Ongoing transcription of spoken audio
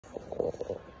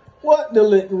What the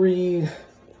lit read?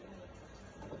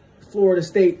 Florida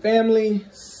State family,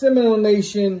 Seminole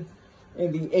Nation,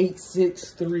 and the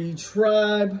 863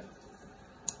 tribe.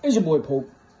 It's your boy Polk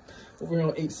over here on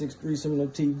 863 Seminole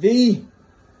TV.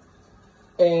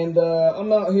 And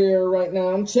I'm out here right now.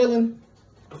 I'm chilling.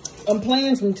 I'm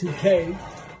playing some 2K.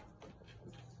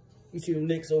 You see the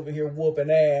Knicks over here whooping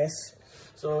ass.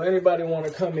 So anybody want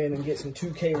to come in and get some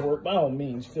 2K work, by all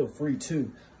means, feel free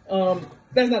to.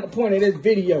 That's not the point of this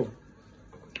video.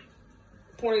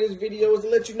 The point of this video is to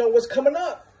let you know what's coming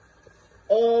up.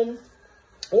 I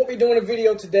won't be doing a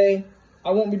video today.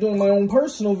 I won't be doing my own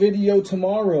personal video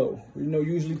tomorrow. You know,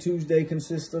 usually Tuesday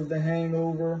consists of the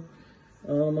hangover,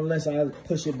 unless I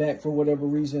push it back for whatever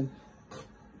reason.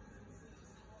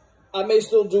 I may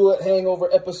still do a hangover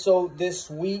episode this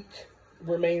week.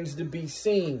 Remains to be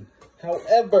seen.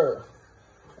 However,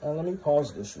 let me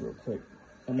pause this real quick.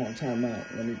 I'm on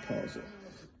timeout. Let me pause it.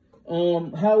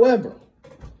 However,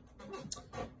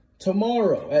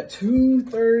 tomorrow at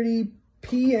 2:30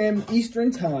 p.m.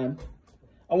 Eastern Time,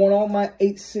 I want all my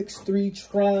 863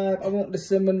 tribe. I want the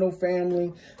Seminole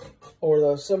family or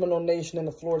the Seminole Nation and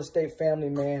the Florida State family,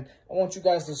 man. I want you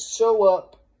guys to show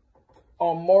up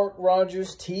on Mark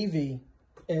Rogers TV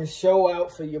and show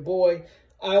out for your boy.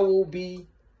 I will be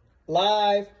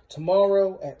live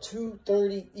tomorrow at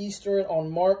 2:30 Eastern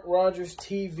on Mark Rogers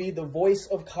TV, the voice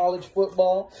of college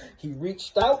football. He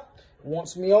reached out,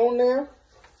 wants me on there,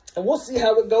 and we'll see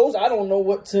how it goes. I don't know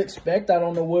what to expect. I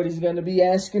don't know what he's going to be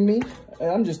asking me.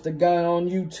 I'm just a guy on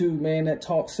YouTube, man, that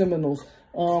talks Seminoles.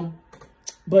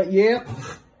 But yeah,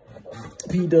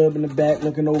 P-Dub in the back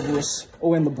looking over us.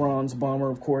 Oh, and the bronze bomber,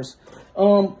 of course.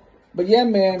 But yeah,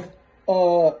 man,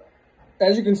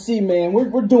 as you can see, man,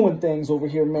 we're doing things over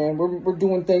here, man. We're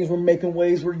doing things. We're making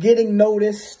waves. We're getting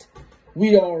noticed.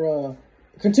 We are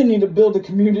continuing to build a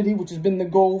community, which has been the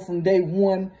goal from day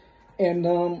one. And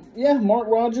yeah, Mark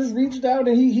Rogers reached out,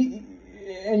 and he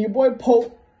and your boy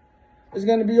Polk is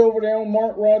going to be over there on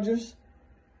Mark Rogers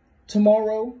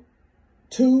tomorrow,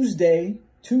 Tuesday,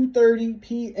 2:30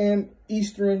 p.m.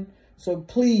 Eastern. So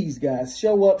please, guys,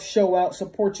 show up, show out,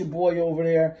 support your boy over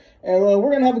there. And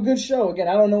we're going to have a good show. Again,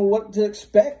 I don't know what to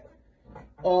expect,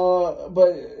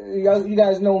 but you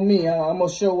guys know me. I'm going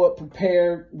to show up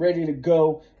prepared, ready to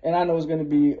go. And I know it's going to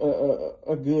be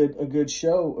a good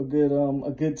show,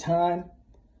 a good time.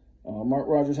 Mark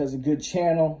Rogers has a good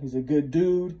channel. He's a good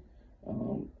dude.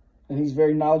 And he's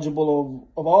very knowledgeable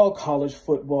of all college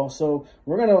football. So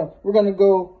we're gonna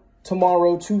go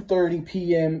tomorrow, 2:30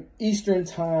 p.m. Eastern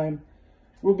Time.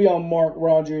 We'll be on Mark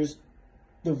Rogers,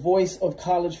 the voice of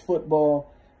college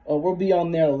football. We'll be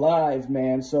on there live,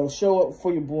 man. So show up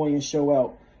for your boy and show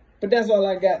out. But that's all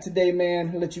I got today,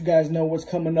 man. I'll let you guys know what's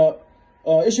coming up.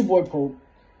 It's your boy Pope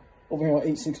over here on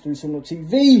 863 Seminole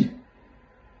TV.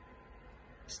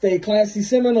 Stay classy,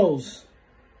 Seminoles.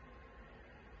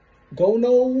 Go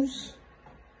Noles.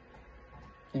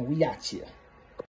 And we got you.